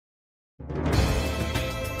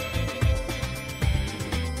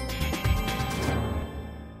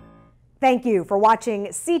Thank you for watching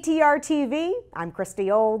CTR TV. I'm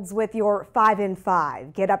Christy Olds with your 5 in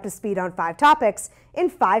 5. Get up to speed on 5 topics in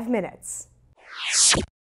 5 minutes.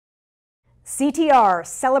 CTR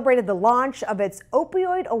celebrated the launch of its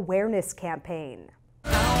opioid awareness campaign.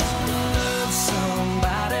 Love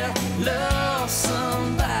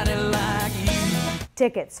somebody like you.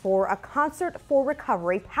 Tickets for a concert for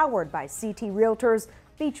recovery powered by CT Realtors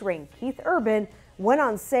featuring Keith Urban went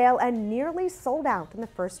on sale and nearly sold out in the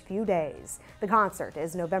first few days. The concert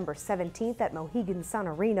is November 17th at Mohegan Sun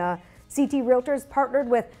Arena. CT Realtors partnered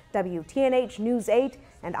with WTNH News 8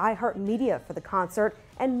 and iHeartMedia for the concert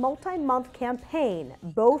and multi-month campaign.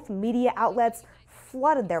 Both media outlets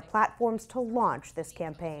flooded their platforms to launch this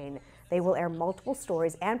campaign. They will air multiple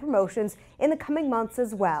stories and promotions in the coming months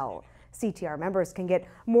as well. CTR members can get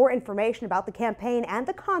more information about the campaign and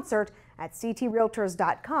the concert at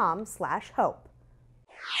ctrealtors.com/hope.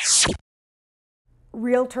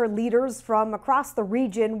 Realtor leaders from across the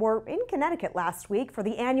region were in Connecticut last week for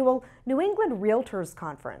the annual New England Realtors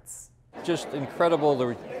Conference. Just incredible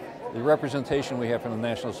the representation we have from the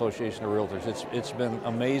National Association of Realtors. It's been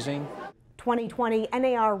amazing. 2020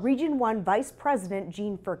 NAR Region 1 Vice President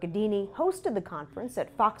Gene Fercadini hosted the conference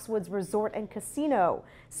at Foxwoods Resort and Casino.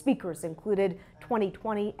 Speakers included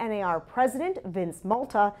 2020 NAR President Vince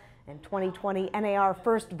Malta and 2020 NAR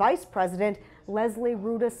First Vice President Leslie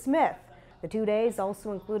Ruda Smith. The 2 days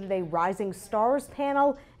also included a Rising Stars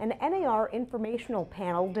panel and NAR informational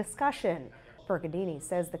panel discussion. Fercadini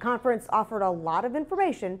says the conference offered a lot of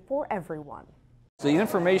information for everyone. The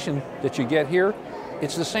information that you get here,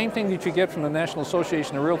 it's the same thing that you get from the National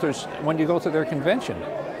Association of Realtors when you go to their convention.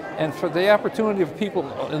 And for the opportunity of people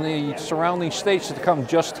in the surrounding states to come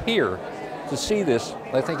just here to see this,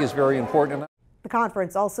 I think is very important. The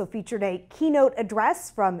conference also featured a keynote address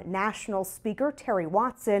from national speaker Terry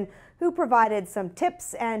Watson, who provided some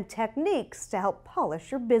tips and techniques to help polish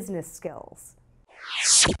your business skills.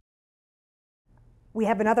 We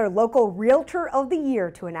have another local Realtor of the Year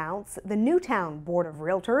to announce. The Newtown Board of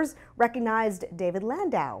Realtors recognized David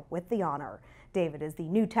Landau with the honor. David is the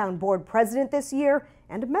Newtown Board President this year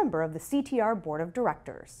and a member of the CTR Board of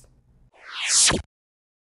Directors.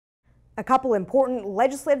 A couple important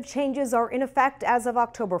legislative changes are in effect as of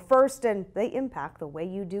October 1st, and they impact the way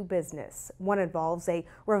you do business. One involves a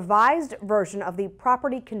revised version of the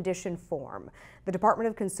property condition form. The Department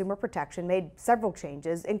of Consumer Protection made several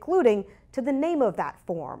changes, including to the name of that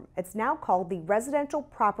form. It's now called the Residential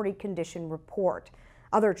Property Condition Report.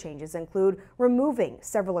 Other changes include removing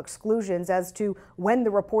several exclusions as to when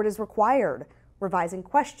the report is required, revising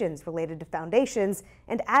questions related to foundations,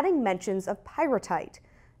 and adding mentions of pyrrhotite.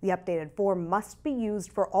 The updated form must be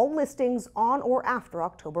used for all listings on or after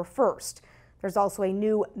October 1st. There's also a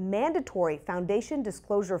new mandatory foundation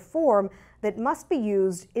disclosure form that must be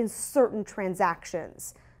used in certain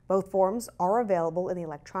transactions. Both forms are available in the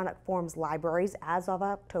electronic forms libraries as of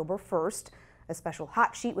October 1st. A special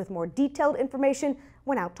hot sheet with more detailed information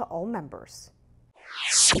went out to all members.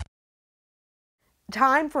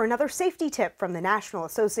 Time for another safety tip from the National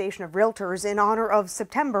Association of Realtors in honor of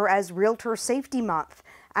September as Realtor Safety Month.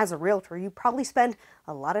 As a realtor, you probably spend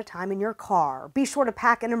a lot of time in your car. Be sure to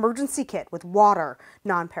pack an emergency kit with water,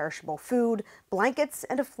 non-perishable food, blankets,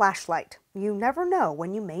 and a flashlight. You never know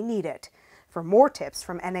when you may need it. For more tips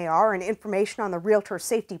from NAR and information on the Realtor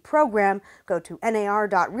Safety Program, go to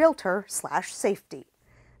nar.realtor/safety.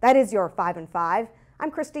 That is your 5 in 5.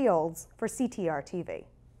 I'm Christy Olds for CTR TV.